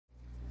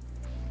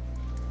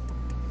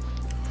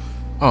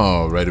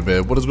Alrighty,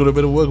 man. What is good,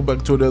 everybody? Welcome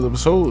back to another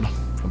episode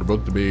of the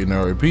Book to Be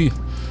NRP.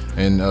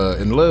 And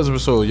in the last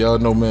episode, y'all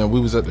know, man, we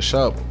was at the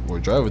shop. We're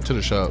driving to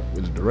the shop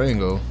with the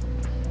Durango.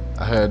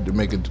 I had to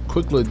make a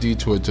quick little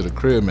detour to the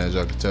crib, man. As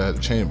y'all can tell, I had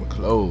to change my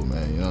clothes,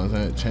 man. You know what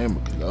I'm saying? Change my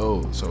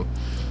clothes. So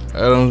I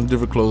had on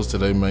different clothes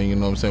today, man. You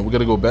know what I'm saying? We got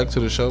to go back to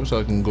the shop so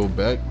I can go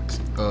back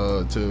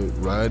to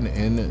riding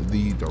in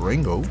the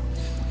Durango.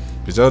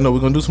 Because y'all know we're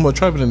going to do some more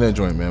trapping in that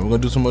joint, man. We're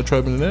going to do some more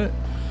trapping in that.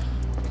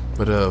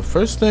 But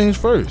first things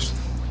first.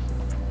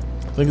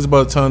 I think it's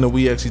about time that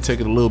we actually take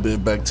it a little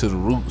bit back to the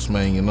roots,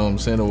 man. You know what I'm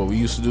saying? Or what we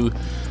used to do.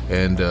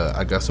 And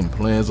I got some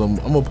plans. I'm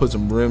going to put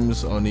some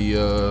rims on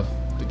the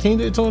King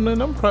Daytona,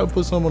 and I'm probably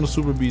put some on the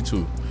Super B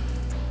too.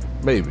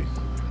 Maybe.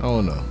 I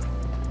don't know.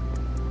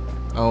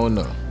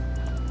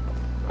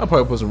 I'll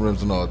probably put some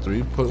rims on all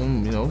three. Put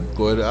them, you know,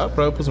 go ahead. I'll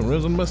probably put some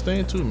rims on the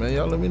Mustang too, man.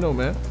 Y'all let me know,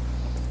 man.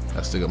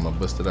 I still got my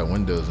busted out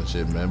windows and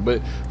shit, man.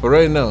 But for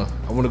right now,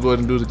 I want to go ahead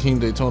and do the King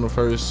Daytona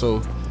first.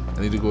 So I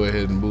need to go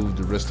ahead and move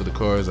the rest of the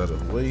cars out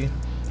of the way,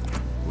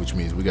 which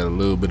means we got a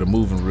little bit of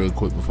moving real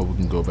quick before we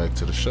can go back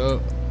to the shop.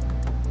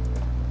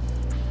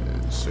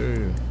 Yes,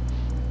 sir.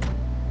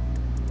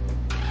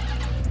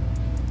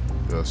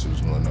 Y'all see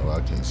what's going on?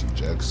 I can't see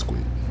jack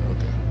squid.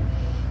 Okay.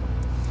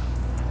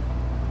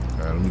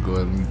 Alright, let me go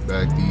ahead and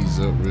back these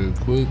up real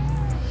quick.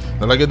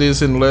 Now, like I did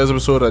say in the last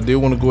episode, I did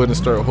want to go ahead and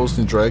start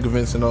hosting drag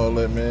events and all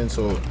that, man.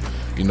 So,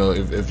 you know,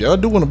 if y'all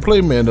do want to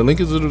play, man, the link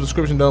is in the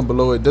description down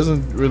below. It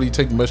doesn't really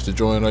take much to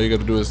join. All you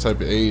got to do is type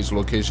your age,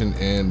 location,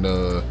 and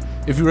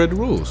if you read the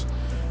rules.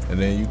 And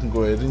then you can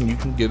go ahead and you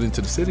can get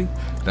into the city.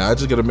 Now, I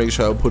just got to make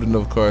sure I put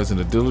enough cars in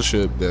the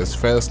dealership that's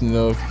fast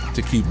enough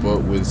to keep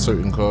up with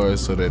certain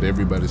cars so that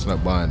everybody's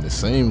not buying the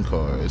same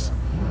cars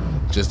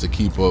just to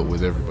keep up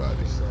with everybody.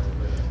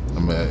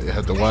 I'm going to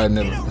have to widen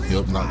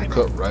that, knock the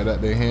cup right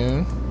out their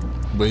hand.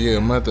 But yeah,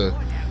 I'm going to have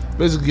to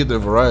basically get the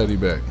variety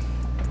back.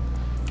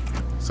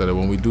 So that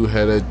when we do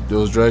have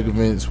those drag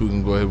events, we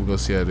can go ahead and we're going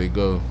to see how they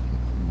go.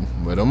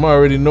 But I'm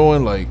already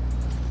knowing, like,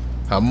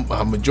 how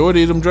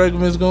majority of them drag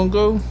events going to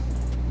go.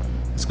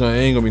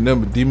 Ain't gonna be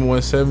nothing but Demon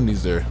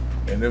 170s there.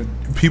 And if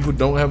people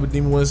don't have a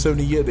Demon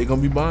 170 yet, they're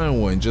gonna be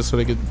buying one just so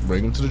they can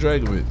bring them to the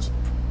drag events.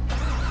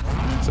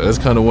 So that's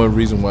kind of one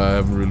reason why I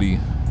haven't really,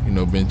 you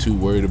know, been too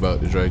worried about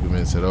the drag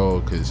events at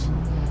all, because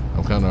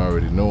I'm kind of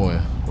already knowing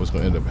what's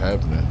gonna end up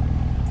happening.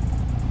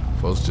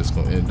 Folks just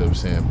gonna end up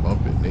saying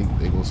bump it.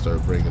 They gonna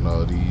start bringing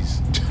all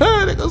these.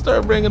 They gonna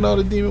start bringing all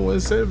the Demon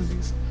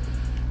 170s.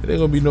 It ain't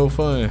gonna be no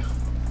fun.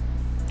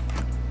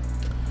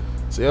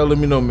 So y'all let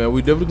me know, man.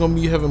 We definitely gonna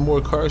be having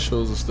more car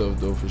shows and stuff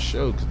though, for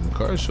sure. Cause the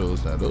car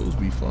shows, now those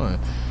be fun.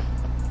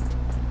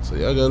 So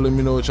y'all gotta let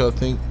me know what y'all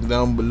think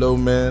down below,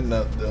 man.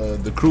 Now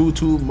the Crew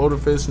 2,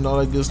 Motorfest, and all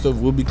that good stuff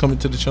will be coming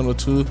to the channel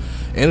too,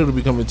 and it'll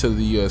be coming to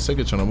the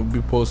second channel. I'm gonna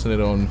be posting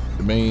it on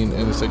the main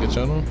and the second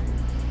channel.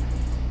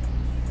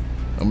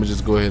 I'm gonna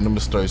just go ahead and I'm gonna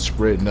start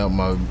spreading out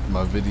my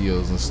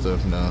videos and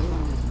stuff now.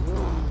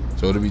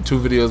 So it'll be 2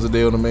 videos a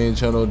day on the main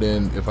channel.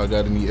 Then if I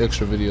got any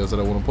extra videos that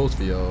I want to post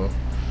for y'all,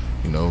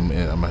 you know,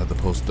 man, I'm gonna have to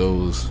post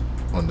those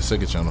on the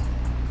second channel.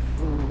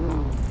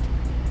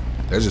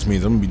 That just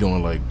means I'm gonna be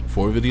doing like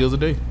 4 videos a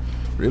day.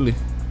 Really,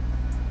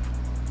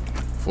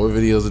 4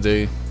 videos a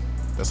day.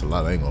 That's a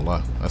lot. I ain't gonna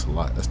lie. That's a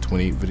lot. That's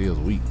 28 videos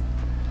a week.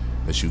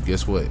 But shoot,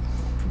 guess what?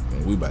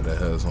 Man, we about to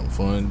have some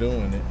fun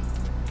doing it.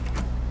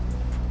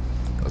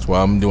 That's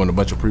why I'm doing a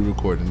bunch of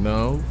pre-recording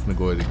now. I'm gonna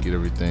go ahead and get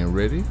everything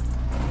ready.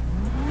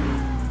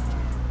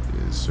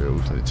 Sir, we're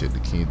gonna take the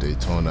King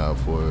Daytona out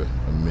for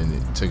a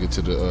minute. Take it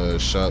to the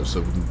shop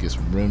so we can get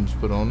some rims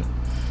put on it.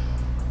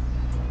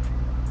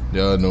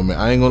 Y'all know, man,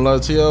 I ain't gonna lie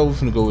to y'all. We're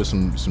gonna go with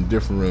some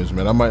different rims,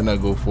 man. I might not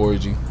go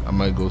 4G. I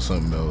might go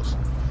something else.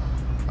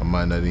 I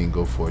might not even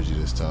go 4G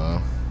this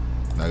time.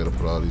 Now I gotta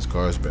put all these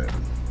cars back.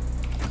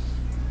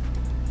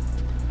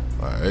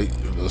 Alright,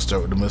 we're gonna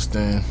start with the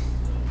Mustang.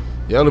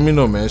 Y'all let me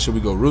know, man. Should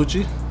we go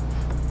Rucci?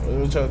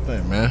 What y'all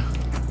think, man?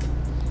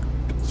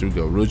 Should we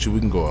go Rucci? We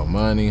can go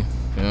Armani.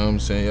 You know what I'm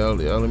saying? Y'all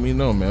let me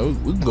know,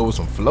 man. We can go with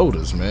some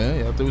floaters, man.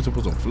 Y'all think we should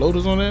put some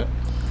floaters on that?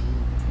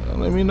 Y'all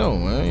let me know,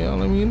 man. Y'all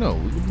let me know.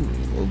 We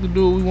can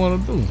do what we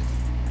want to do.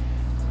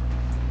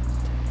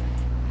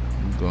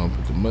 I'm going to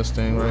put the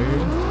Mustang right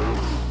here.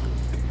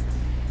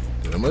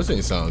 Yeah, the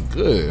Mustang sound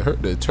good.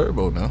 Heard that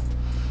turbo now.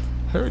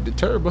 Heard the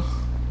turbo.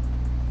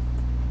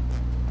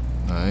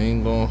 I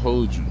ain't going to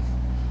hold you.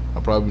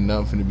 I'm probably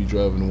not finna be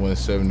driving the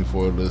 170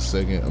 for a little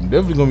second. I'm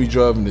definitely going to be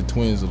driving the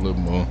twins a little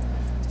more.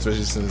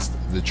 Especially since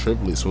the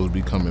triplets supposed to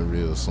be coming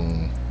real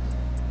soon.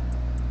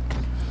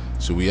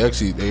 So they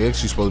actually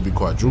supposed to be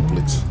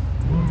quadruplets.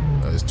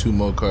 There's 2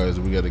 more cars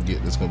that we gotta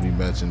get that's gonna be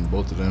matching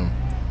both of them.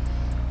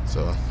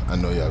 So I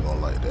know y'all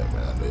gonna like that,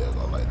 man. I know y'all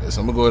gonna like that.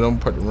 So I'm gonna go ahead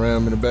and park the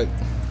Ram in the back.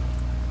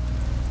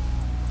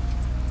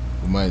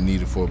 We might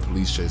need it for a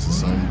police chase or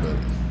something,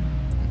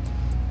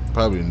 but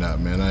probably not,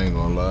 man. I ain't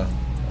gonna lie.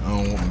 I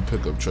don't want my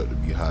pickup truck to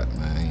be hot,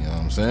 man. You know what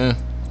I'm saying?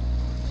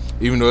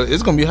 Even though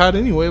it's gonna be hot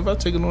anyway if I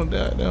take it on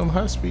that damn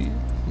high speed.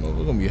 You know,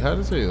 it's gonna be hot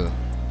as hell.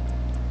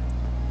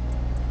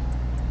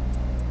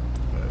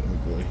 Alright, let me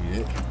go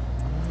ahead.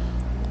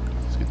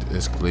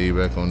 Escalade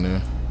back on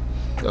there.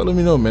 Y'all let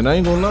me know, man. I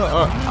ain't gonna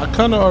lie. I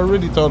kind of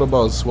already thought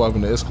about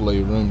swapping the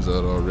Escalade rims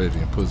out already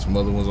and put some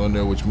other ones on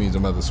there, which means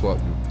I'm about to swap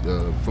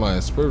the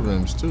flying spur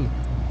rims too.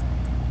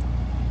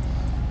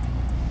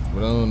 But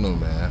I don't know,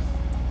 man.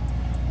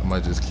 I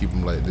might just keep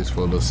them like this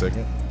for a little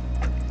second.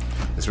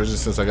 Especially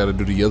since I got to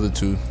do the other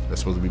two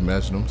that's supposed to be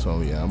matching them.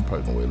 So yeah, I'm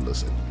probably gonna wait a little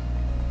second.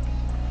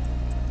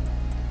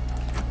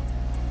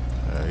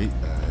 Alright.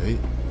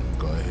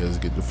 Go ahead, let's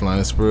get the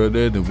flying spur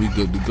there, then we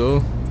good to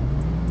go.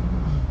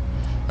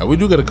 Now we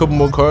do got a couple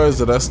more cars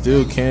that I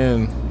still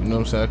can, you know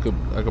what I'm saying?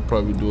 I could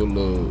probably do a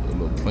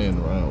little playing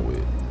around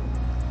with.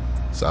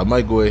 So I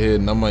might go ahead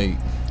and I might,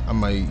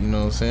 you know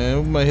what I'm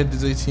saying? We might hit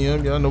this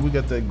ATM. Y'all know we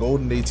got that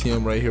golden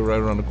ATM right here, right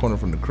around the corner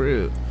from the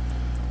crib.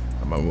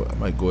 I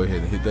might go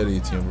ahead and hit that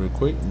ATM real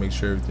quick, make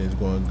sure everything's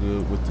going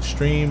good with the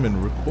stream and the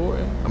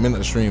recording. I mean not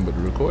the stream, but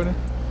the recording.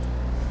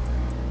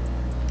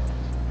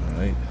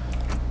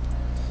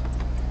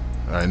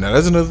 Alright, now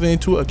that's another thing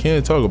too I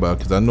can't talk about,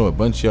 because I know a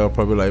bunch of y'all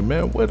probably like,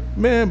 man, what,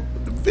 man,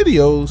 the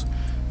videos,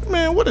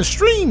 man, where the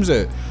streams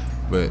at?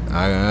 But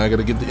I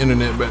gotta get the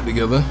internet back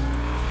together.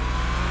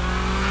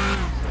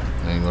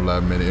 I ain't gonna lie,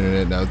 man, the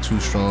internet now too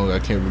strong. I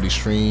can't really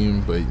stream,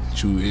 but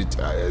shoot,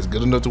 it's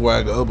good enough to where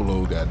I can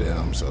upload,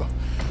 goddamn. So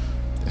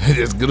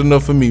it's good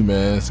enough for me,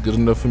 man. It's good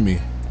enough for me.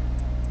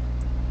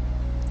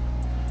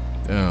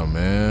 Damn,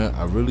 man,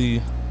 I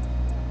really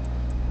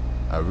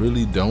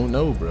don't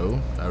know, bro.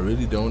 I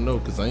really don't know,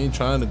 because I ain't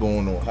trying to go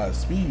on no high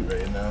speed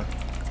right now.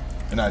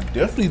 And I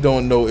definitely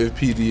don't know if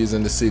PD is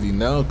in the city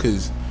now,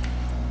 because,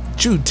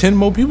 shoot, 10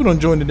 more people done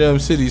joined the damn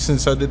city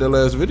since I did the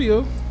last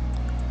video.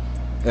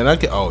 And I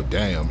can, oh,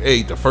 damn.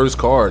 Hey, the first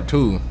card,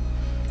 too.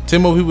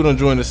 10 more people done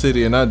joined the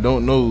city, and I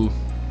don't know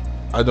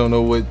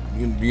what,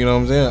 you know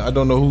what I'm saying? I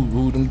don't know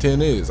who them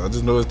 10 is. I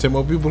just know it's 10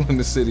 more people in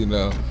the city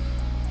now.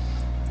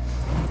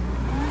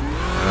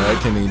 I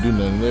can't even do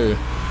nothing there.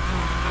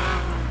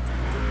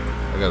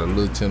 I got a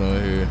little 10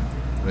 on here.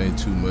 It ain't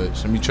too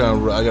much. Let me try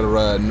and I gotta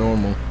ride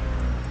normal.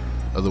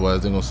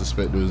 Otherwise they're gonna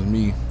suspect it was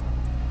me.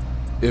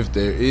 If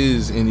there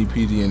is any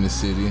PD in the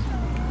city.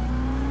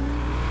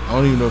 I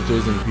don't even know if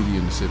there's any PD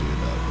in the city or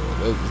not,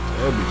 bro.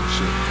 That'd be the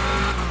shit,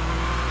 man.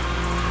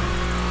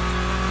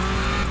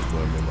 I'm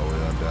gonna make my way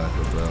on down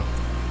here, bro.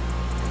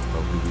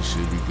 Hopefully we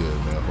should be good,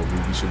 man.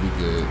 Hopefully we should be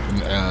good.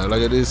 And,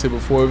 like I did say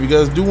before, if you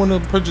guys do want to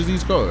purchase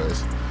these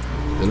cars,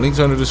 the links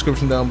are in the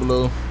description down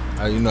below.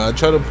 I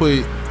try to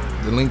put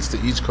the links to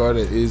each car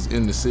that is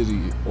in the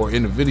city or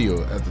in the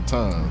video at the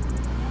time.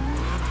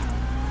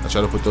 I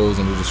try to put those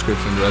in the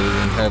description rather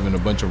than having a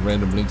bunch of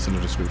random links in the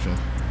description.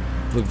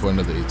 Looking for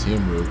another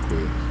ATM real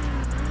quick.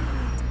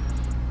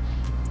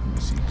 Let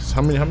me see.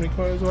 How many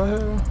cards do I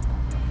have?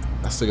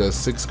 I still got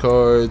 6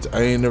 cards.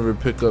 I ain't never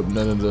pick up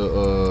none of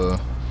the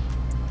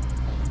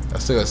I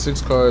still got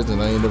 6 cards,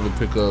 and I ain't never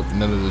pick up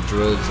none of the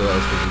drugs that I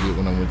was supposed to get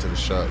when I went to the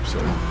shop, so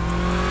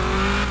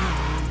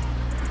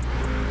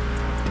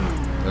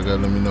y'all gotta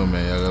let me know,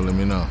 man. Y'all gotta let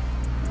me know.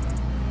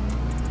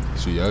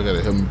 So y'all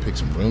gotta help me pick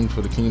some rims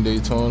for the King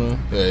Daytona.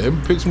 Yeah, help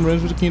me pick some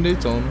rims for the King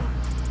Daytona.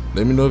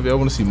 Let me know if y'all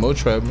want to see more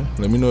trapping.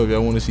 Let me know if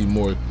y'all want to see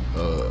more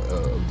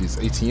of these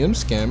ATM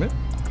scamming.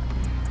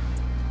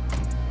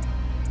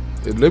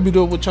 And let me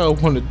know what y'all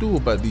want to do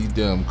about these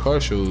damn car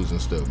shows and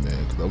stuff,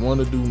 man. Cause I want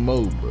to do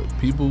more, but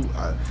people,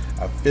 I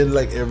feel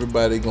like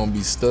everybody gonna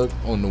be stuck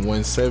on the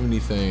 170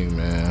 thing,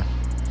 man.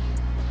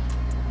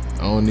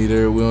 We don't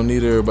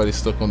need everybody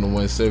stuck on the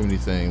 170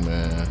 thing,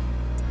 man.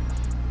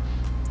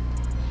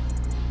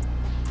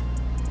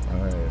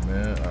 Alright,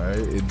 man. Alright,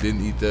 it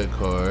didn't eat that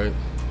card.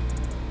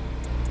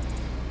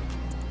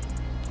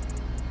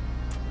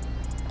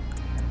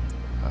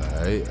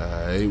 Alright,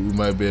 we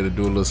might be able to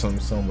do a little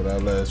something with our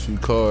last few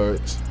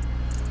cards.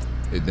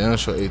 It damn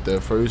sure ate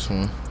that first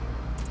one.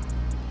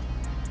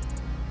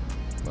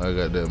 I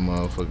got that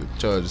motherfucking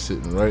charger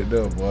sitting right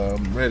there, boy.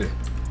 I'm ready.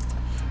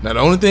 Now the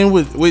only thing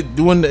with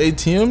doing the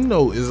ATM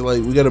though is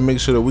like we gotta make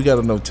sure that we got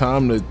enough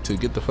time to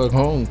get the fuck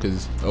home,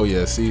 cause oh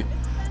yeah, see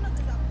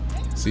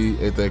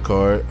ate that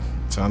card.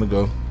 Time to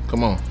go.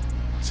 Come on.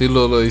 See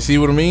little, you see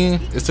what I mean?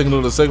 It's taking a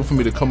little second for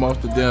me to come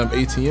off the damn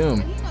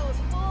ATM.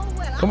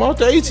 Come off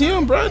the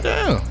ATM, bro,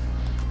 damn.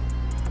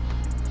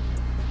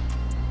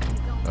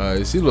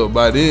 Alright, see little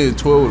by then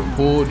 12 with a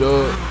pull,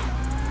 dog.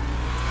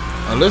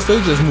 Unless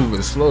they just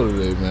moving slow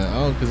today,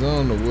 man. Cause I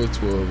don't know where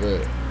 12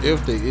 at.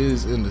 If they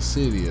is in the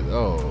city at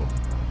all.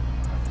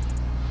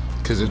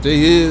 Cause if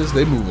they is,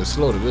 they moving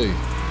slow today.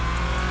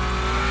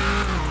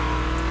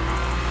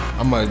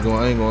 I ain't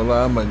gonna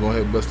lie, I might go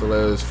ahead and bust the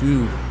last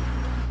few.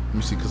 Let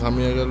me see, cause how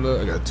many I got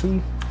left? I got 2.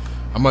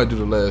 I might do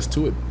the last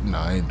 2 at,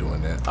 nah, I ain't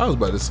doing that. I was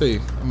about to say,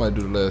 I might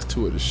do the last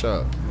 2 at the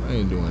shop. I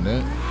ain't doing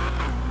that.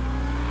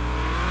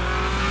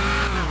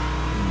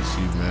 Let me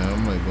see, man, I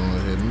might go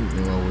ahead and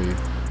make my way.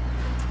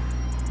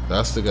 I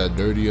still got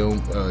dirty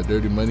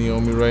money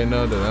on me right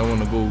now that I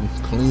want to go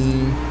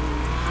clean.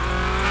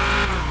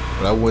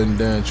 But I wasn't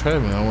done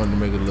trapping. I wanted to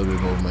make a little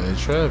bit more money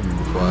trapping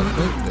before I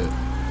think that.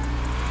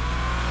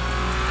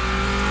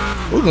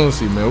 We're gonna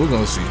see, man. We're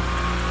gonna see. We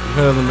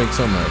have to make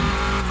something happen.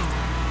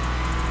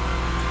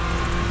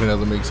 definitely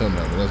have to make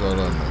something happen. That's all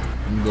I know.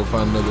 Let me go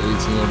find another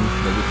ATM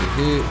that we can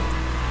hit.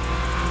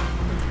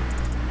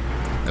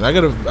 And I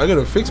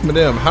gotta fix my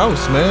damn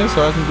house, man,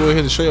 so I can go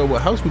ahead and show y'all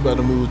what house we about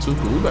to move to.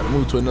 We about to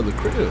move to another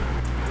crib.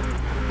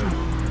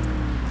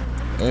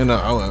 And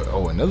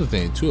oh, another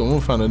thing too, I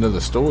want to find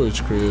another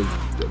storage crib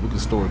that we can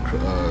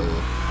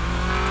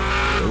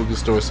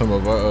store some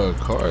of our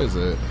cars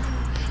at.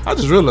 I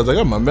just realized I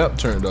got my map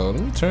turned on.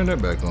 Let me turn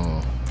that back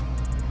on.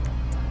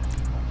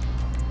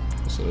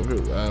 So if it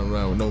riding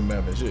around with no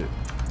map and shit.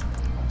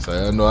 So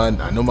I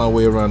know my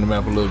way around the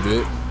map a little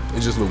bit.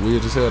 It just look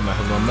weird as hell not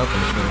having my map on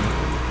the screen.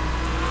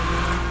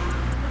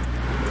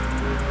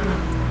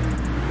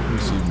 Let me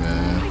see,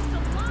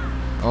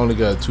 man. I only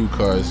got 2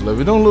 cars left.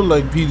 It don't look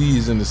like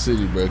PD's in the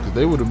city, bro, because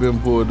they would have been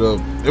pulled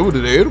up. They would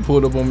have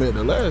pulled up on me at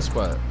the last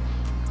spot.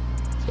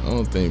 So I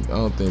don't think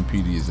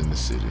PD is in the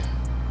city.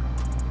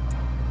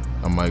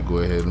 I might go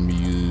ahead and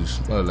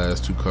use my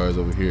last 2 cars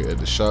over here at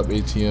the shop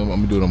ATM. I'm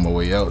gonna do it on my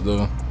way out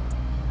though.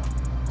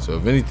 So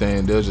if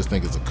anything, they'll just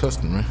think it's a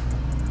customer.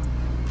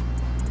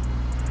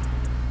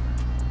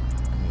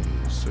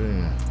 Yes,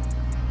 sir.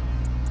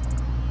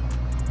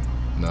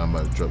 Now I'm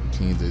about to drop the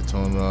King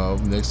Daytona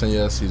off. Next time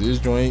y'all see this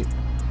joint,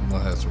 I'm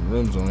gonna have some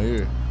rims on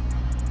here.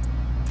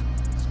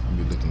 It's gonna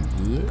be looking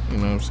good. You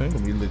know what I'm saying?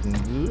 Gonna be looking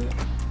good.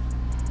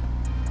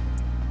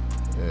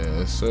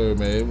 Yes, sir,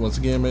 man. Once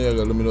again, man, y'all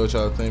gotta let me know what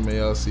y'all think, man.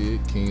 Y'all see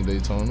it, King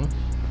Daytona. You know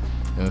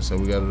what I'm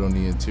saying? We got it on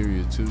the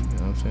interior too. You know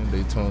what I'm saying?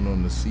 Daytona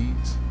on the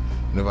seats.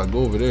 And if I go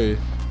over there,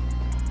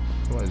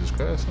 I might just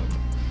crash something.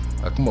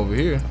 I come over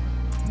here,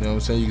 you know what I'm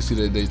saying? You can see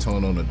that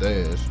Daytona on the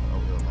dash.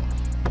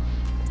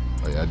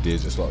 Oh yeah, I did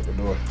just lock the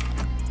door.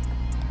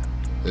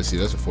 Let's see,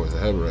 that's a force of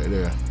habit right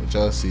there. But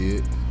y'all see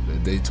it, the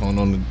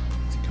Daytona on the.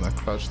 Can I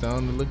crouch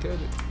down to look at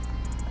it?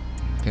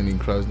 Can't even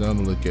crouch down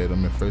to look at it.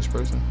 I'm in first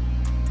person.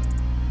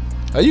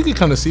 You can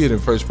kind of see it in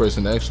first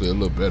person actually a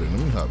little better. Let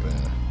me hop in.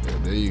 Yeah,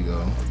 there you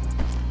go.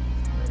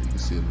 You can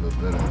see it a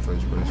little better in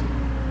first person.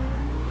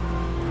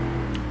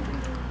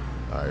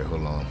 Alright,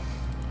 hold on.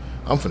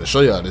 I'm finna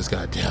show y'all this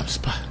goddamn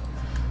spot.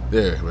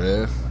 There,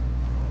 man.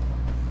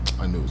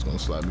 I knew it was gonna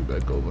slide me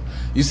back over.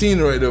 You seen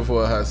it right there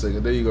for a hot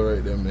second. There you go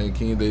right there, man.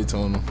 King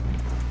Daytona.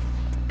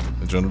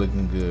 The joint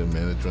looking good,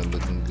 man. The joint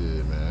looking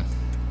good, man.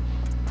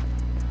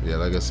 Yeah,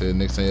 like I said,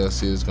 next time y'all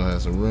see it, it's gonna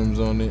have some rims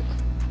on it.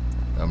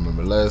 I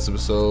remember last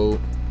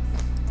episode.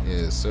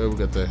 Yes, sir. We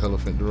got that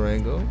Hellephant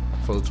Durango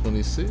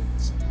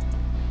 426.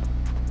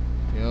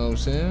 You know what I'm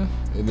saying?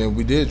 And then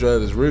we did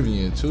drive this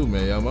Rivian too,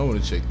 man. Y'all might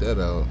want to check that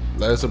out.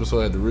 Last episode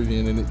had the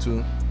Rivian in it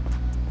too.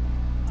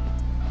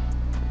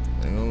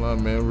 Ain't gonna lie,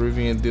 man.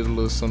 Rivian did a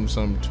little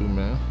something too,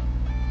 man.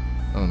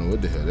 I don't know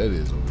what the hell that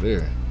is over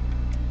there.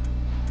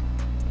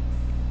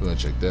 We're gonna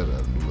check that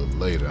out a little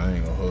later. I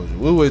ain't gonna hold you.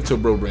 We'll wait till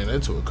bro bring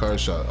that to a car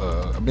shop.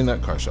 I mean,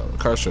 not car shop, a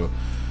car show.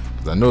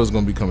 Cause I know it's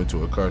gonna be coming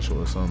to a car show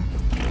or something.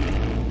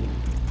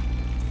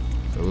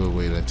 So we'll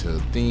wait until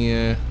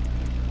then.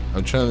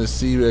 I'm trying to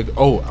see. Like,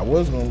 oh, I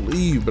was gonna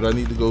leave, but I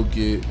need to go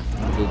get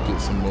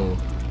some more.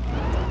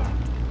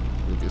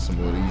 Go get some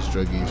more of these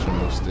druggies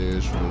from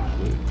upstairs real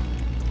quick.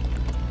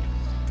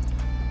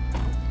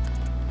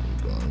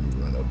 Let me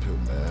run up here,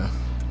 man.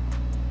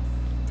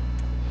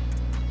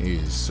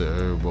 Yes,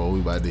 sir, boy. We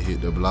about to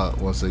hit the block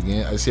once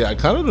again. I see. I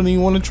kind of don't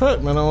even want to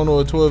track, man. I don't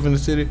know a 12 in the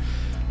city,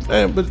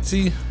 man. But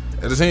see,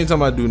 at the same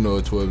time, I do know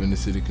a 12 in the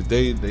city because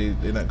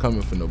they're not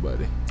coming for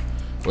nobody.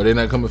 Well, they're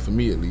not coming for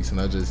me at least, and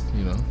I just,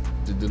 you know,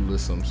 just did a little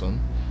something.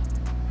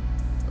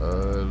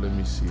 Let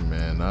me see,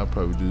 man. I'll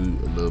probably do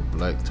a little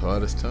black tar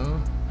this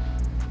time.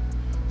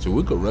 So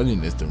we could run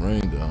in this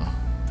Durango.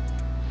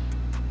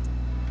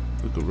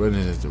 We could run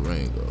in this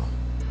Durango.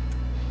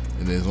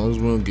 And then as long as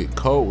we don't get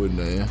caught with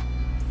that,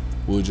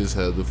 we'll just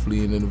have the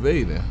fleeing and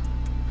evading.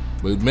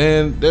 But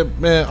man,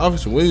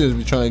 Officer Williams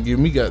be trying to give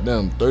me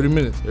goddamn 30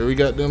 minutes every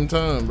goddamn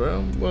time,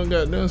 bro. We don't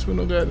goddamn spend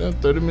no goddamn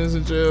 30 minutes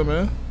in jail,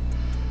 man.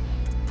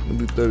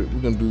 We're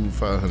gonna do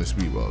 500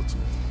 speedball too.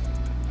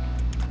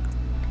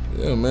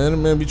 Yeah, man, the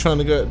man be trying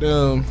to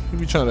goddamn, he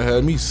be trying to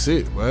have me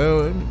sit,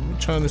 man. He be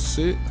trying to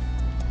sit.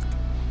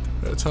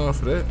 Got time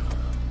for that.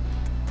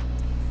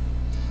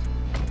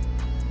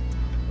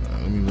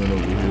 Let me run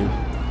over here.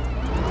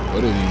 Oh,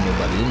 there ain't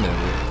nobody in there,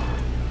 bro.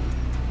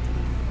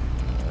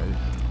 Alright.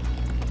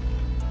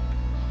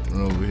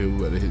 Run over here. We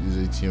about to hit this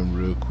ATM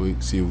real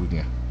quick. See if we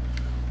can.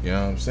 You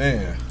know what I'm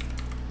saying?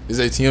 This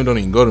ATM don't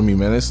even go to me,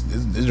 man. This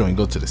joint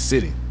go to the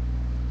city.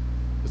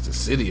 It's the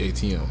city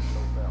ATM.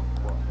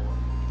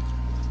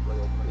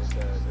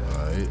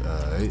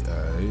 Alright.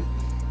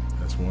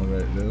 That's one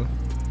right there.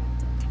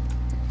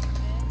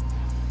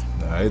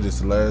 Alright, this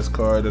is the last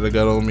card that I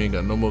got on me. Ain't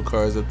got no more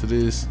cards after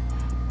this.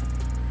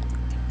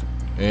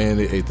 And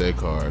they ate that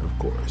card, of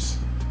course.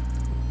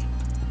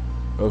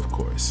 Of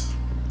course.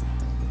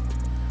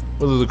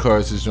 What are the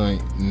cards this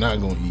joint not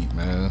gonna eat,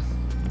 man?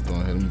 Go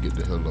ahead, let me get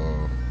the hell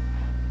on.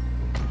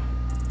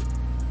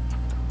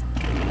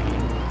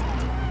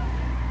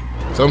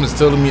 Something's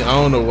telling me, I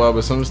don't know why,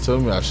 but something's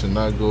telling me I should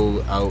not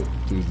go out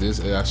through this.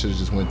 I should have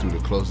just went through the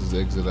closest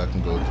exit I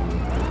can go through.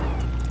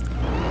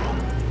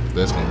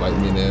 That's gonna bite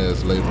me in the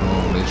ass later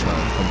on when they try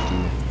to come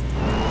through.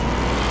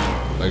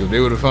 Like if they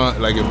would have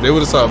found, like if they would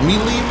have saw me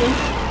leaving,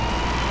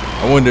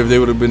 I wonder if they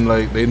would have been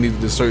like they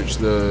needed to search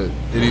the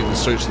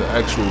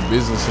actual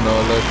business and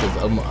all that because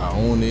I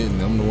own it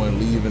and I'm the one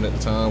leaving at the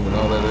time when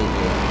all that. Yeah,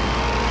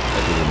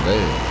 that could have been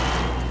bad.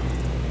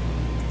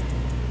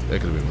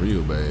 That could have been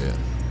real bad.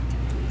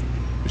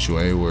 But you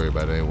ain't worried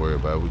about it. Ain't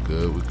worried about it. We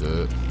good. We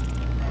good.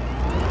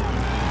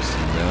 Let's see,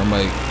 man. I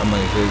might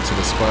head to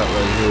the spot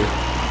right here.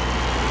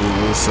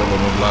 We'll sell on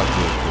the block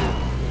real quick.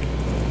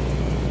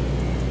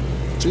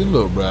 Gee,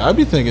 look, bro. I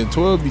be thinking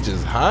 12 be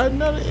just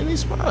hiding out of any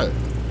spot.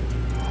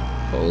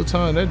 The whole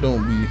time that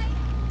don't be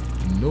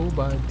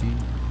nobody.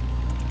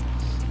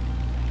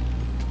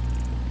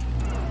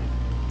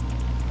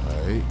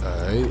 Alright.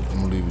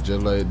 I'm gonna leave it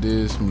just like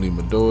this. I'm gonna leave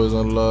my doors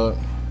unlocked.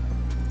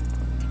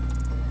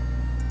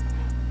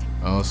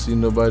 I don't see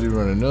nobody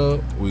running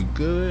up. We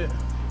good.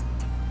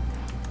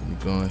 Let me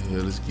go in here.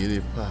 Let's get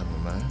it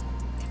poppin', man.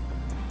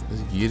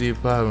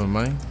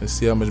 Let's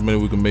see how much money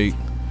we can make.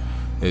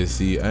 Let's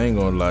see. I ain't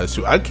gonna lie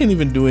to you. I can't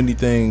even do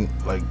anything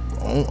like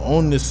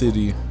on the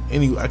city.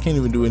 I can't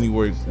even do any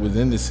work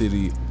within the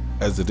city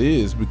as it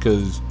is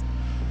because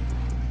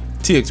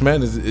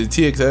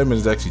TXadmin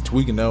is actually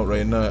tweaking out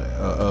right now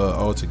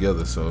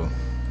altogether. So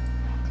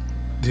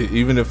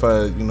even if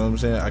I, you know what I'm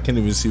saying, I can't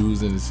even see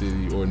who's in the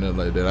city or nothing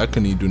like that. I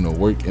couldn't even do no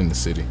work in the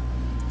city.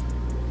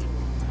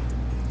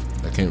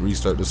 I can't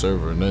restart the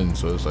server or nothing.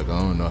 So it's like I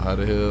don't know how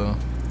the hell.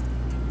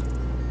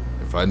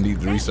 If I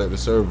need to restart the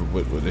server,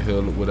 what the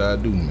hell would I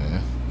do,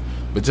 man?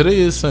 But today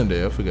is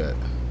Sunday. I forgot.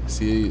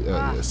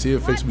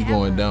 CFX be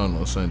going down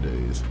on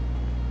Sundays.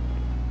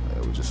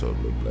 We just saw a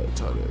little black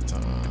talk that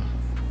time.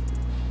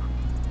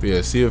 But yeah,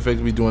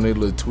 CFX be doing their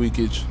little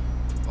tweakage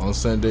on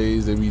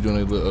Sundays. They be doing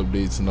their little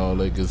updates and all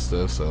that good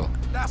stuff. So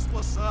that's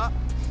what's up.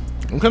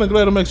 I'm kind of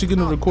glad I'm actually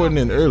getting the recording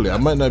in early. I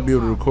might not be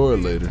able to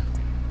record later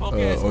on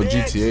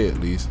GTA at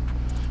least.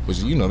 Which,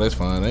 you know, that's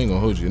fine. I ain't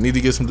gonna hold you. I need to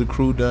get some of the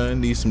crew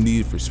done. Need some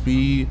Need for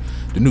Speed.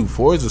 The new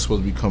Forza is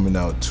supposed to be coming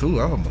out too.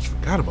 I almost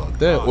forgot about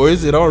that. Or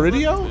is it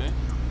already out?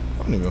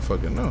 I don't even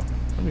fucking know.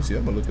 Let me see.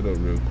 I'm gonna look it up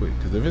real quick.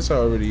 Because if it's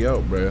already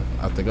out, bruh,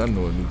 I think I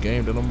know a new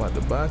game that I'm about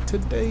to buy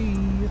today.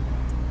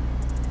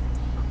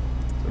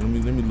 So let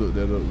me look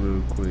that up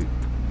real quick.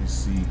 Let me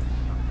see.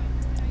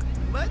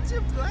 Much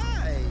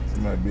obliged. I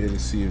might be able to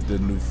see if the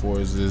new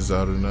Forza is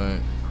out or not.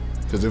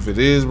 Because if it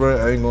is,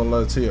 bruh, I ain't gonna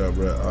lie to y'all,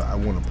 bruh. I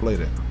want to play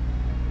that.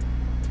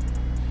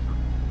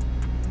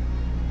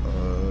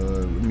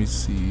 Let me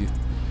see.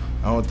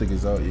 I don't think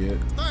it's out yet.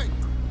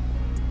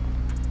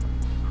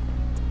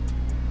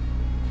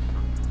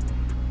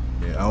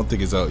 Yeah, I don't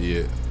think it's out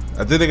yet.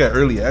 I think they got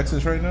early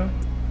access right now.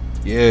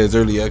 Yeah, it's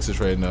early access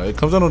right now. It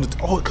comes out on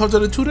it comes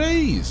out in 2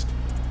 days.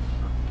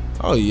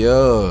 Oh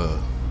yeah.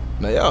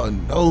 Now y'all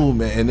know,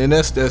 man. And then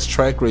that's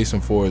track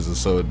racing Forza,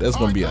 so that's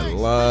gonna be a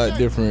lot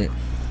different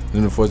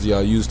than the Forza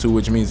y'all used to,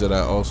 which means that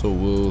I also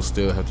will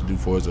still have to do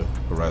Forza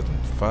Horizon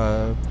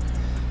 5.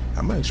 I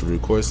might actually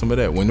record some of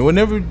that.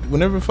 Whenever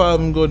 5 of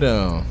them go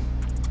down,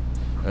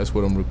 that's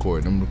what I'm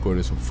recording. I'm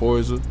recording some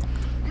Forza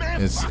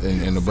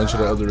and a bunch of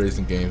the other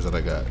racing games that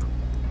I got.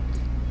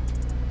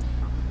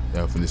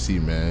 Y'all finna see,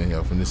 man.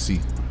 Y'all finna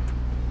see.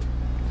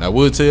 I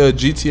will tell you,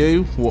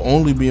 GTA will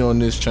only be on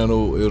this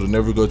channel. It'll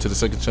never go to the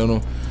second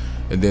channel.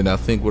 And then I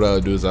think what I'll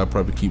do is I'll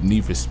probably keep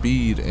Need for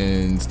Speed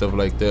and stuff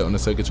like that on the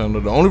second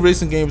channel. The only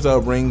racing games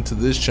I'll bring to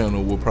this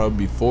channel will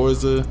probably be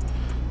Forza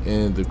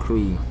and The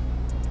Crew.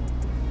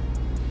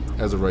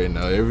 As of right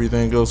now,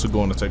 everything else will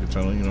go on the second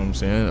channel. You know what I'm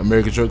saying?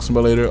 American Truck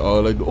Simulator.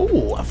 All like,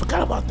 oh, I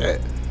forgot about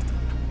that.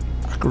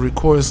 I could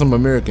record some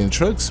American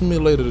Truck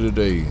Simulator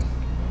today.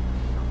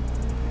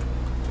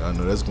 I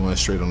know that's going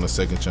straight on the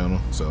second channel.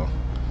 So,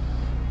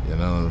 you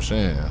know what I'm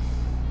saying?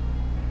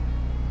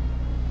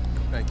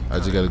 Thank you. I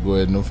just gotta go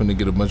ahead and I'm finna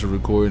get a bunch of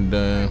recording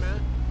done. Hey,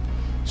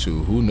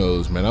 Shoot, who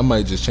knows, man? I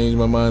might just change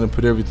my mind and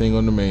put everything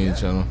on the main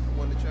channel. I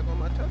wanted to check on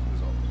my test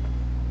results.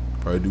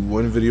 Probably do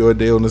 1 video a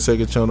day on the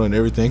second channel and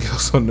everything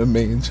else on the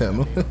main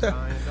channel.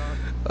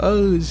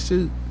 Oh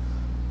shoot.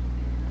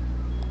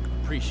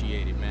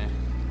 Appreciate it, man.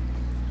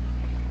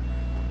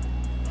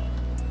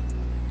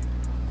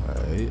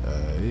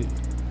 Alright.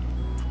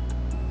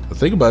 I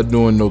think about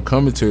doing no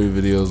commentary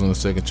videos on the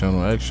second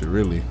channel, actually,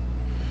 really.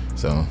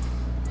 So,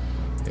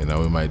 you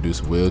know, we might do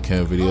some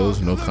webcam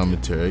videos, no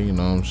commentary. You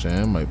know what I'm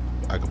saying?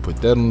 I could put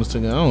that on the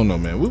second. I don't know,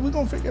 man. We're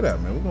gonna figure it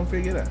out, man. We're gonna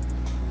figure it out.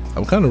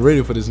 I'm kind of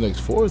ready for this next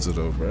Forza,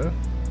 though, bruh.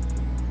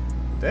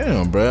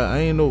 Damn, bruh. I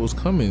ain't know it was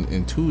coming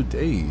in 2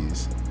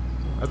 days.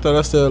 I thought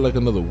I still had like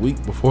another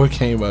week before it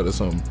came out or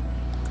something.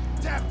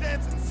 Tap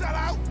dance and sell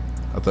out.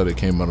 I thought it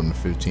came out on the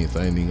 15th.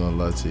 I ain't even gonna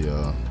lie to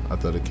y'all. I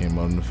thought it came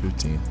out on the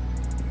 15th.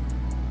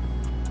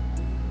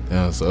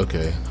 Yeah, so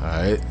okay,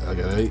 alright, I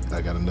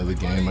got another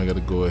game I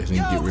gotta go ahead and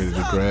get ready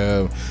to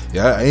grab.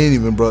 Yeah, I ain't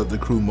even brought the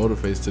Crew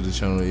Motorface to the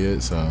channel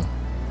yet, so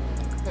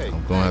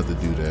I'm gonna have to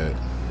do that.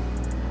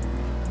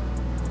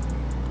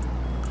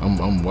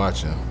 I'm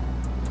watching.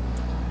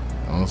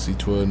 I don't see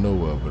 12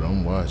 nowhere, but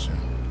I'm watching.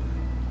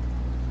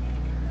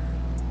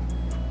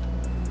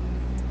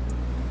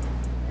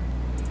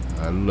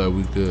 Look like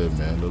we good,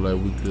 man. Look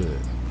like we good.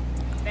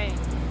 Thanks.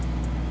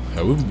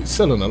 Yeah, we been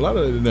selling a lot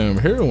of the damn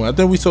heroin. I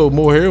think we sold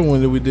more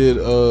heroin than we did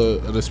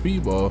the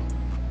speedball.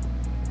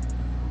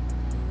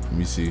 Let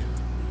me see.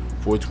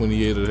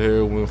 428 of the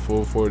heroin,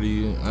 440.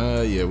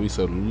 Yeah, we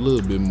sold a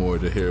little bit more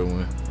of the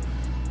heroin.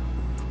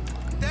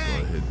 Go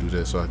ahead and do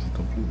that so I can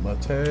complete my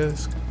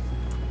task.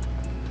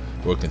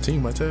 Or continue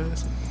my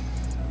task.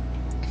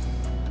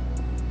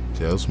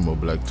 Yeah, that's some more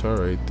black tar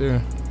right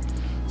there.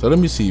 So let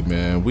me see,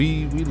 man.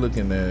 We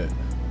looking at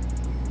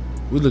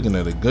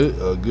a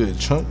good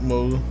chunk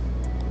more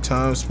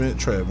time spent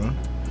trapping.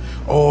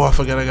 Oh, I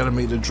forgot I gotta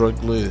make the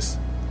drug list.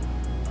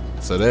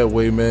 So that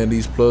way, man,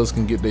 these plugs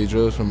can get their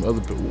drugs from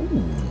other people.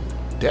 Ooh,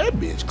 that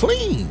bitch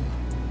clean.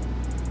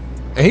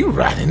 And he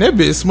riding that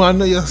bitch smart. I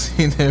know y'all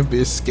seen that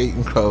bitch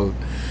skating close.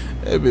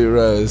 That bitch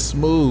riding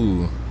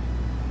smooth.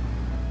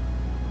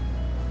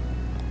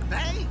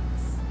 Thanks.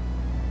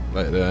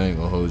 Like that, I ain't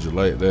gonna hold you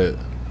like that.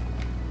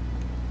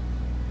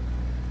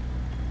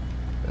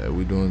 Yeah,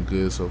 we doing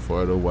good so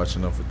far though.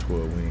 Watching out for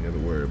 12, we ain't gotta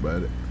worry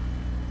about it.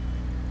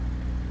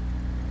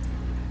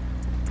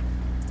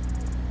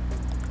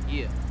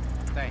 Yeah,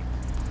 thanks.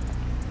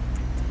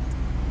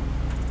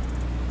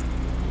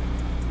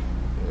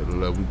 Yeah,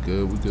 look like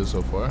we good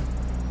so far.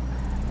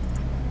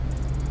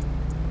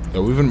 Yeah,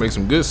 we finna make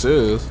some good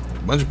sales. A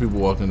bunch of people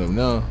walking up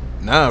now.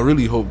 Now I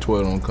really hope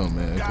 12 don't come,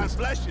 man, God cause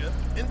bless you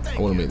and thank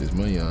I wanna you. make this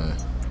money on.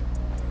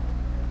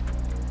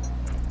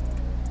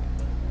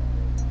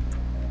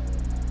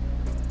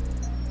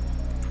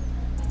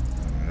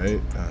 Alright.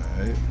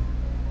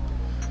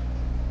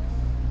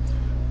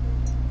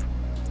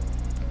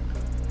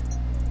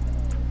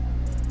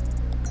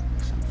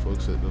 See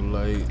folks at the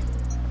light.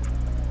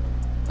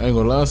 I ain't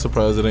gonna lie, I'm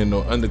surprised there ain't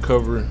no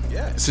undercover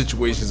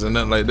situations or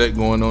nothing like that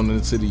going on in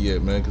the city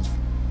yet, man. Cause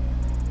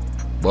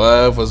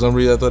boy, for some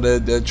reason I thought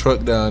that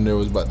truck down there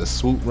was about to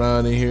swoop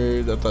round in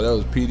here. I thought that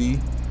was PD.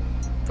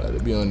 About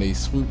to be on a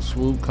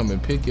swoop, come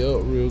and pick you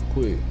up real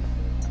quick.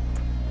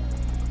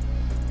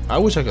 I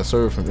wish I could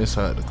serve from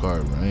inside the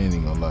car, man. I ain't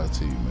even gonna lie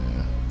to you,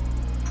 man.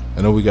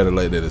 I know we got it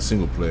like that as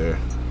single player.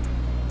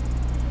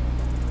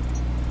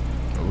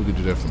 But we could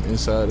do that from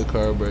inside the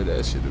car, bro.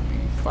 That shit'll be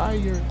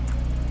fire.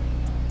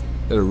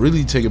 That'll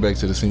really take it back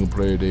to the single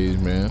player days,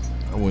 man.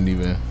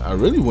 I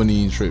really wouldn't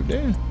even trip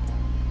there.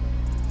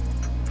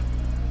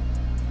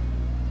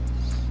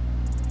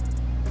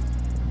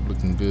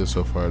 Looking good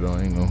so far, though.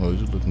 I ain't gonna hold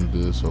you. Looking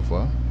good so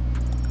far.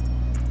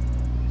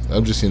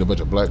 I'm just seeing a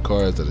bunch of black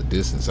cars at a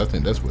distance. I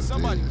think that's what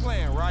Somebody it is.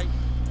 playing, right?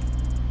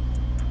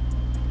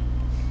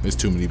 There's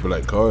too many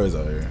black cars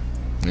out here.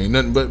 Ain't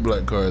nothing but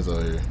black cars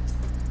out here.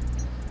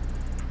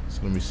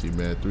 So let me see,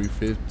 man.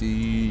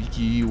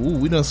 350. Ooh,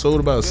 we done sold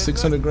about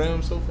 600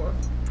 grams so far.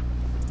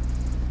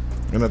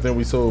 And I think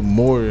we sold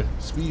more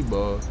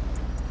speedball.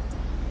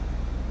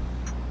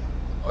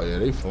 Oh yeah,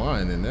 they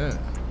flying in that.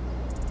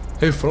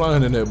 They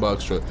flying in that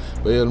box truck.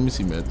 But yeah, let me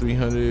see, man.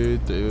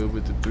 300 there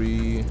with the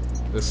 3.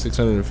 That's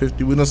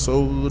 650. We done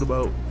sold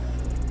about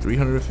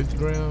 350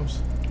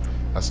 grams.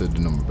 I said the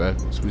number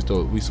backwards.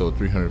 We sold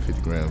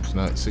 350 grams,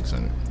 not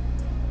 600.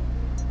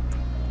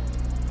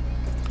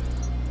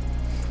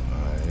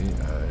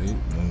 Alright.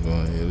 I'm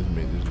going ahead. Let's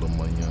make this little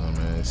money on,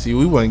 man. See,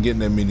 we wasn't getting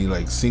that many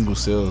like single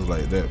sales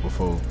like that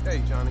before.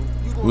 Hey, Johnny.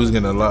 We was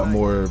getting a lot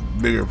more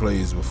bigger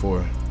plays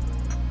before.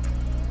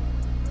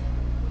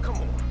 Come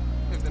on.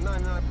 If the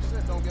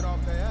 99% don't get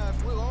off their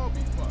ass, we'll all be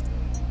fucked.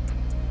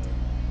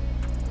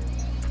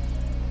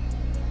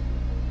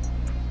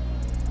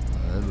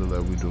 Alright, look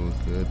like we doing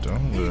good.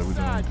 Don't look like we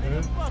doing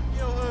good. Fuck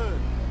your hood.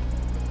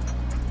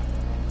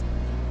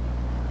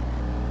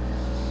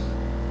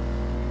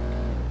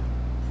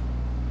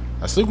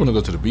 I still want to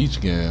go to the beach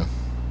again.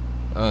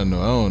 I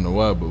don't know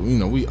why, but you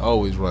know we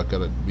always rock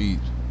out at the beach.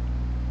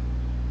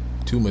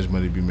 Too much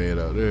money to be made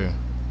out there.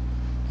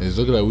 And it's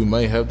looking like we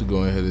might have to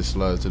go ahead and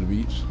slide to the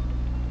beach,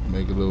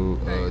 make a little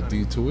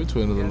detour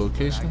to another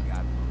location.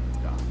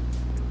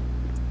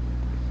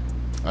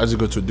 I just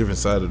go to a different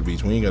side of the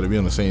beach. We ain't got to be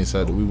on the same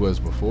side that we was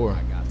before.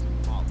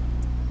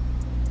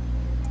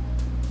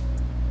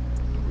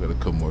 We got a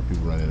couple more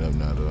people running up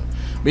now, though.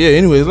 But yeah,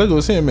 anyways, like I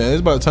was saying, man,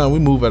 it's about time we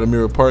move out of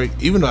Mirror Park.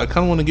 Even though I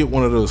kind of want to get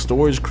one of those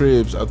storage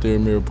cribs out there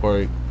in Mirror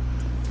Park.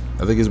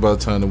 I think it's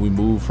about time that we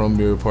move from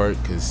Mirror Park,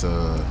 because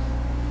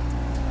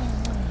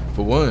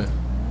for one,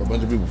 a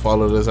bunch of people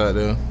followed us out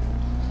there.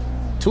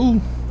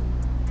 2,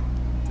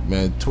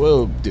 man,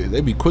 12,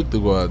 they be quick to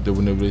go out there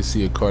whenever they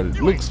see a car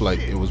that looks like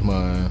it was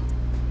mine.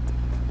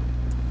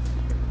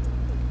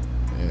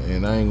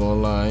 And I ain't gonna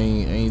lie, I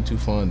ain't too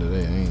fond of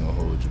that. I ain't gonna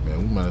hold you, man.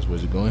 We might as well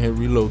just go ahead and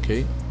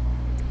relocate.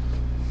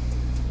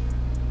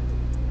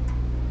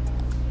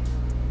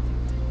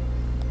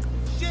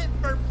 Shit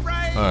for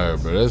praise.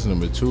 Alright, bro, that's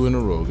number 2 in a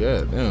row.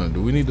 God damn,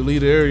 do we need to leave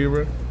the area,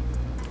 bro?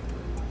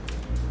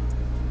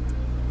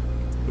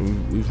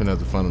 We finna have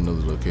to find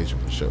another location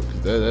for sure,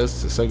 cause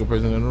that's the second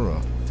person in a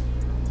row.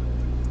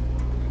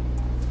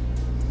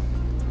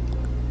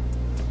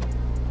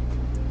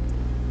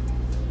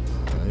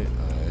 Alright.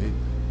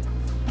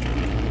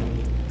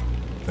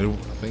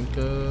 I think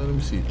let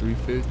me see,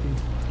 350.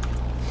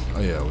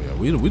 Oh yeah,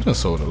 we done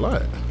sold a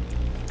lot.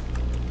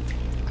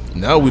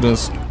 Now we done.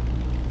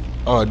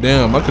 Oh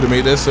damn, I could have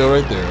made that sale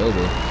right there. Oh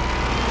well.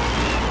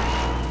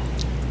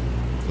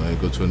 Go ahead,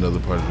 go to another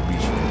part of the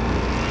beach.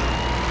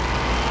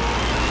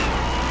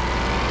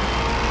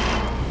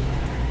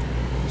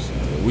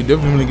 We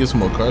definitely gonna get some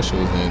more car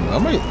shows in. I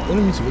might. Let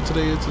me see what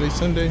today is. Today's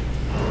Sunday.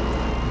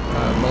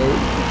 I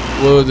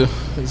might. Well,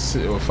 let's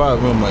see. Well, 5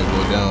 of them might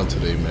go down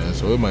today, man.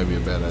 So it might be a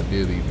bad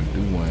idea to even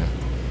do one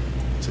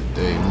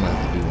today. We might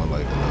have to do one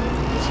like probably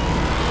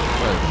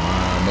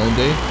tomorrow,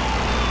 Monday.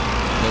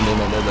 Monday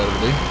not that bad of a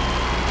day.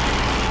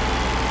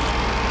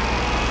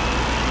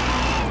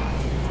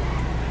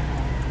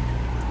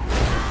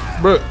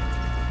 Bro,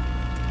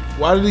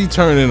 why did he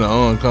turn into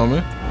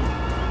oncoming?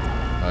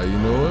 You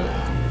know what?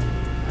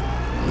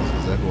 That's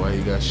exactly why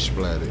he got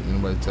splattered.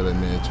 Anybody tell that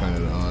man turn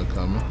into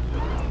oncoming?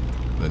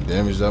 The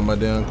damage out my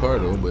damn car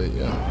though, but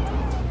yeah.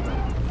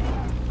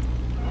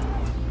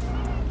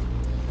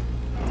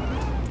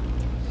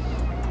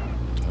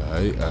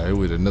 Alright,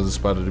 with another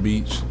spot of the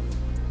beach.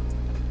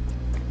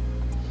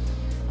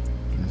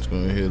 Let's go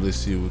ahead, let's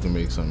see if we can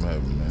make something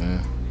happen,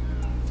 man.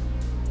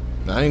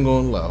 Now, I ain't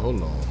gonna lie,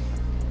 hold on.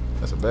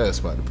 That's a bad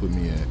spot to put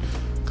me in.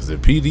 Cause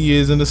if PD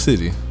is in the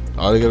city,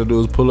 all they gotta do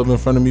is pull up in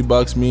front of me,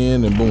 box me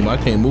in, and boom, I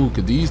can't move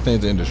because these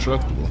things are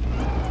indestructible.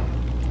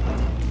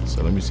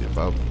 So let me see if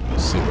I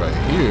sit right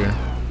here,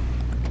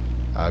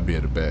 I'll be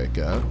able to back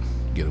out,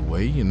 get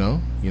away, you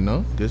know,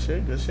 good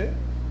shit, good shit.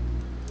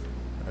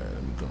 All right,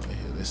 let me go in here.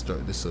 Let's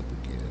start this up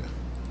again.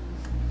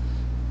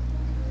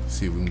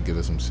 See if we can get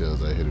us some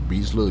sales out here. The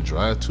beach a little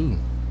dry too.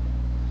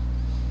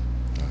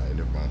 All right,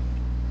 never mind.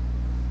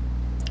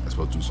 I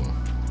spoke too soon.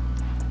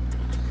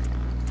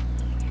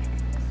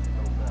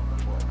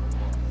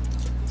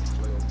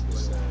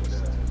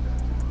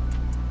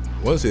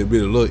 Once it'd be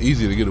a little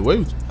easier to get away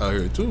with out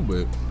here too, but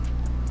it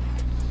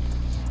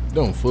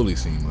don't fully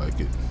seem like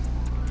it.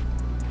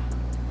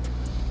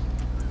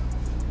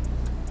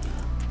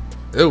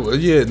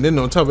 Yeah, and then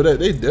on top of that,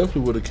 they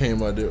definitely would have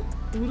came out there.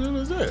 Who the hell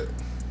is that?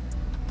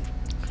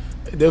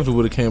 They definitely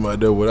would have came out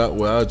there without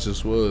where I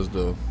just was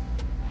though.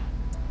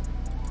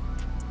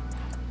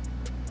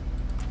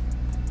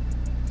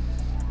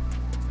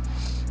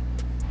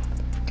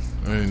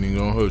 I ain't even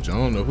gonna hurt you. I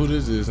don't know who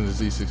this is in the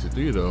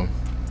Z63 though.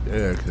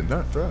 Yeah,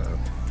 cannot drive.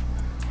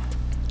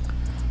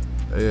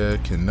 Yeah,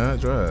 cannot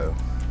drive.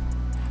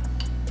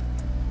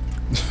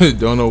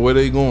 Don't know where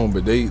they going,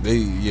 but they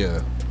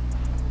yeah.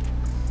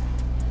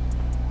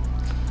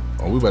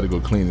 Oh, we about to go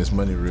clean this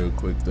money real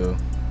quick though.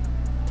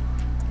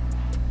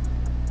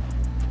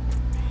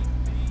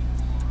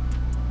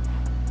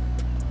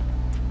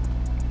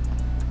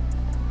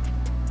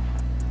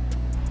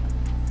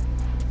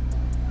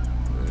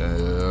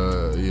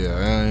 Yeah,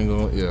 I ain't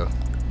gonna. Yeah,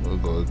 we'll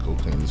go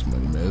clean this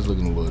money, man. It's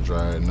looking a little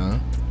dry right now.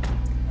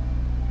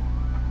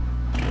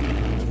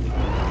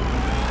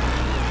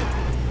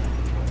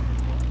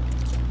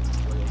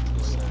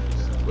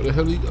 Where the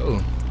hell he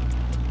go?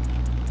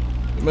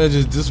 The man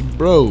just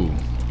disappeared.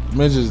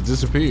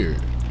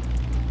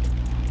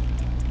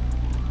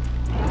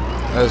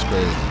 That's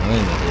crazy. I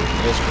ain't gonna hurt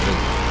you. That's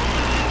crazy.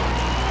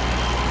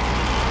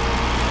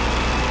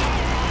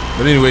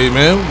 But anyway,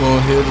 man, we're going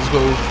ahead. Let's go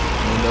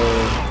and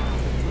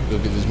go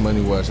get this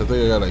money watch. I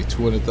think I got like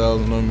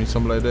 200,000 on me,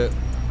 something like that.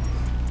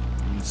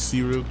 Let's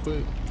see real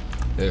quick.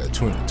 Yeah, I got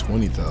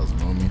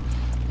 220,000 on me.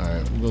 All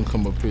right, we're gonna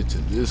come up here to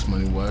this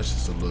money watch.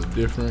 It's a little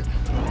different.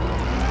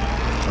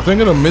 I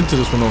think I done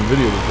mentioned this one on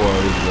video before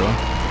already, though.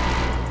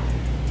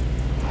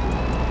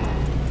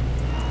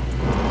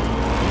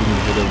 We can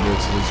get over there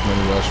to this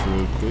money watch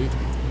real quick.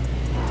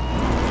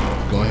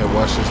 Go ahead and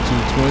watch this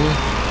 220.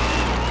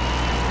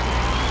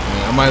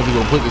 Man, I might have to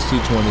go put this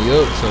 220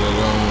 up so that I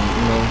don't,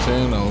 you know what I'm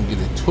saying? I don't get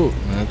it took,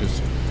 man, because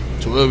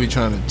 12 be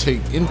trying to take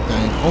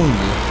anything on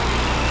you.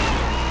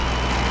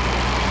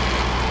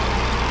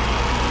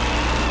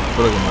 I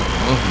feel like I'm like a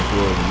monkey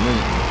for a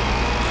minute.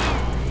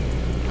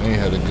 I ain't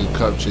had a good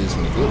cop chase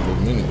in a good little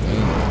minute,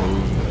 man.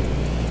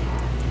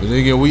 But then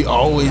again, we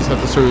always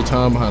have to serve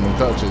time behind them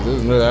cop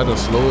chases. I had to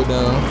slow it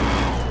down.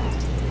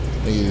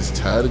 Niggas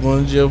tired of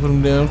going to jail for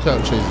them damn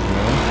cop chases,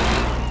 man.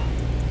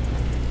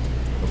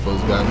 The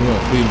folks got me on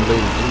fleeing and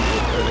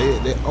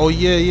evading. Oh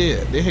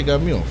yeah. They had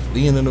got me on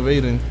fleeing and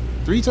evading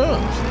 3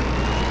 times.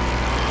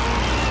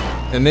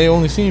 And they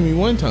only seen me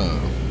 1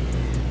 time.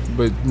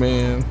 But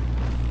man,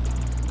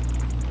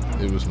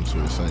 it was some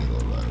sort of, I ain't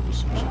gonna lie, it was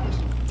some sort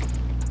of.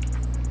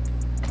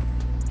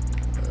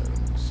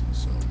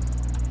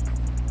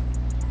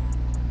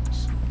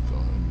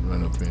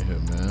 Run up in here,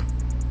 man.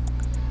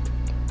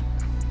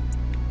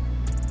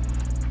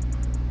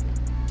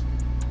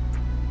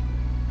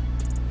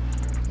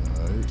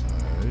 Alright.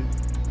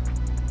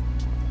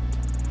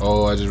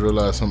 Oh, I just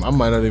realized something. I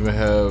might not even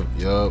have.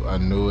 Yup, I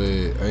knew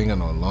it. I ain't got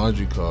no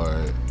laundry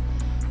card.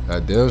 I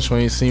damn sure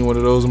ain't seen one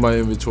of those in my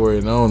inventory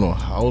and I don't know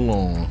how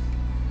long.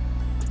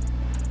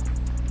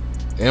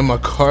 And my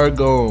car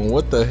gone.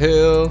 What the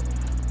hell?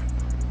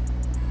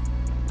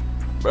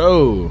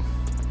 Bro.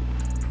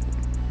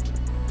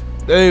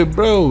 Hey,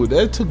 bro,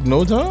 that took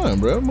no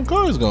time, bro. My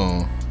car's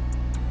gone.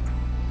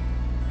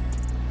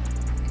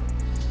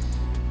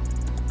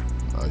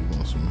 Oh, you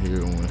want some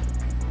heroin?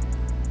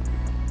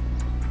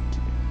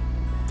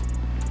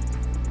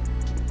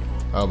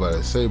 I was about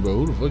to say, bro,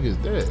 who the fuck is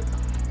that?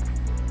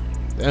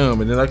 Damn,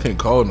 and then I can't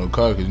call no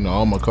car because, you know,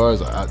 all my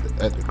cars are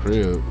at the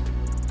crib.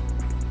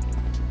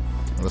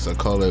 Unless I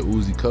call that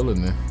Uzi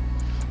Cullen then.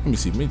 Let me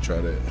see, let me try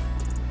that.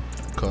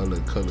 Call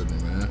that Cullen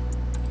then, man.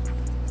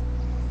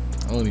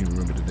 I don't even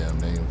remember the damn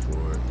name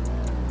for it.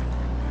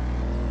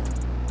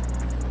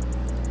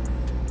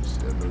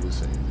 See, I know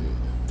this ain't it.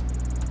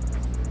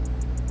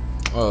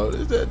 Oh,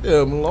 it's that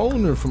damn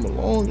loner from a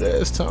long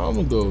ass time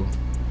ago.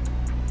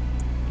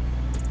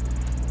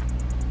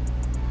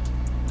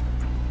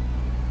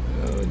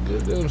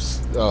 Good damn.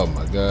 Oh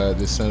my God,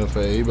 this Santa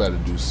Fe, he about to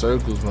do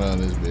circles around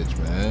this bitch,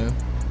 man.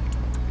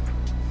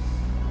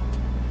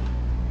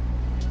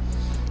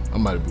 I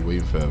might be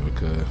waiting forever,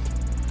 cuz.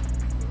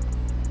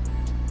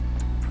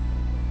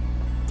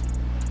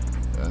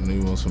 I know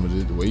you want some of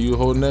this. The way you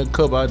holding that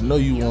cup, I know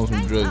you want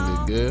some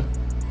drugs, girl.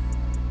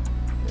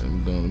 Yeah, let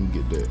me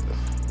get that.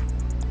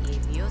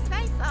 If you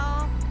say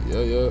so.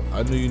 Yeah,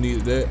 I knew you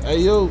needed that.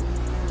 Hey yo.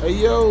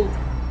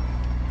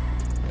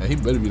 Yeah, he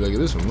better be like,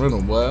 this a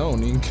rental, boy. I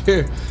don't even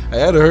care. I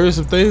had heard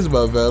some things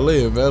about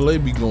valet, and valet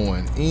be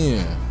going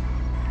in.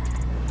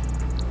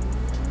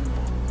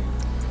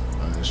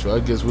 Alright, so I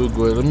guess we'll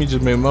go ahead. Let me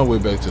just make my way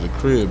back to the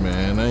crib,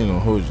 man. I ain't gonna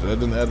hold you. That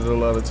didn't add a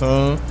lot of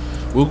time.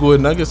 We'll go ahead,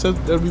 and I guess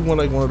that'll be one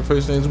of the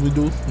first things we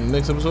do in the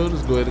next episode.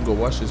 Is go ahead and go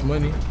wash this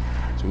money.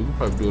 So we can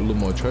probably do a little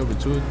more travel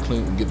to it,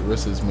 clean and get the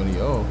rest of this money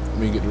off. I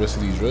mean, get the rest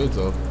of these reds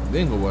off.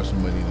 Then go wash the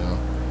money now.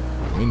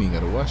 We ain't even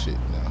gotta wash it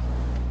now.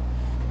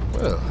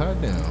 Well,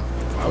 hot damn.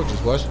 I was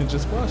just watching it,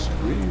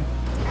 really.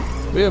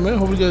 But yeah, man,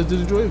 hope you guys did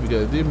enjoy it. If you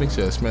guys did, make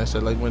sure to smash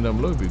that like button down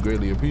below. It'd be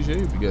greatly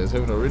appreciated. If you guys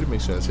haven't already, make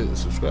sure to hit the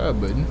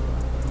subscribe button.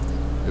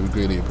 It'd be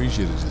greatly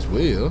appreciated as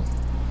well.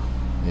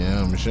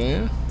 Yeah, I'm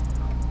saying.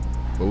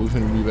 But we're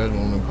finna be back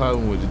on the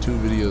popping with the 2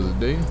 videos a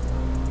day.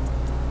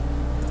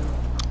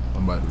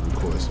 I'm about to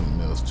record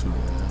something else too,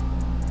 man.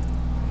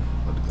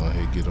 I'm about to go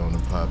ahead and get on the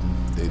popping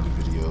daily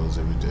videos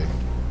every day.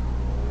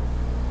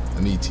 I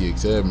need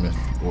xAmerican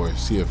or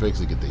CFX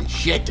to get their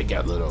shit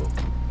together though.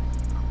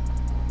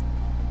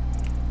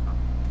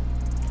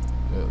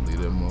 Yeah, leave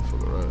that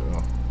motherfucker right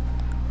now.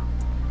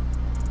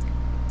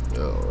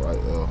 Yeah,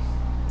 right now.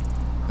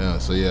 Yeah,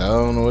 so yeah, I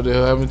don't know what the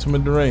hell happened to my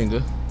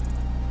Durango,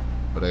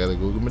 but I gotta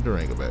go get my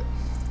Durango back.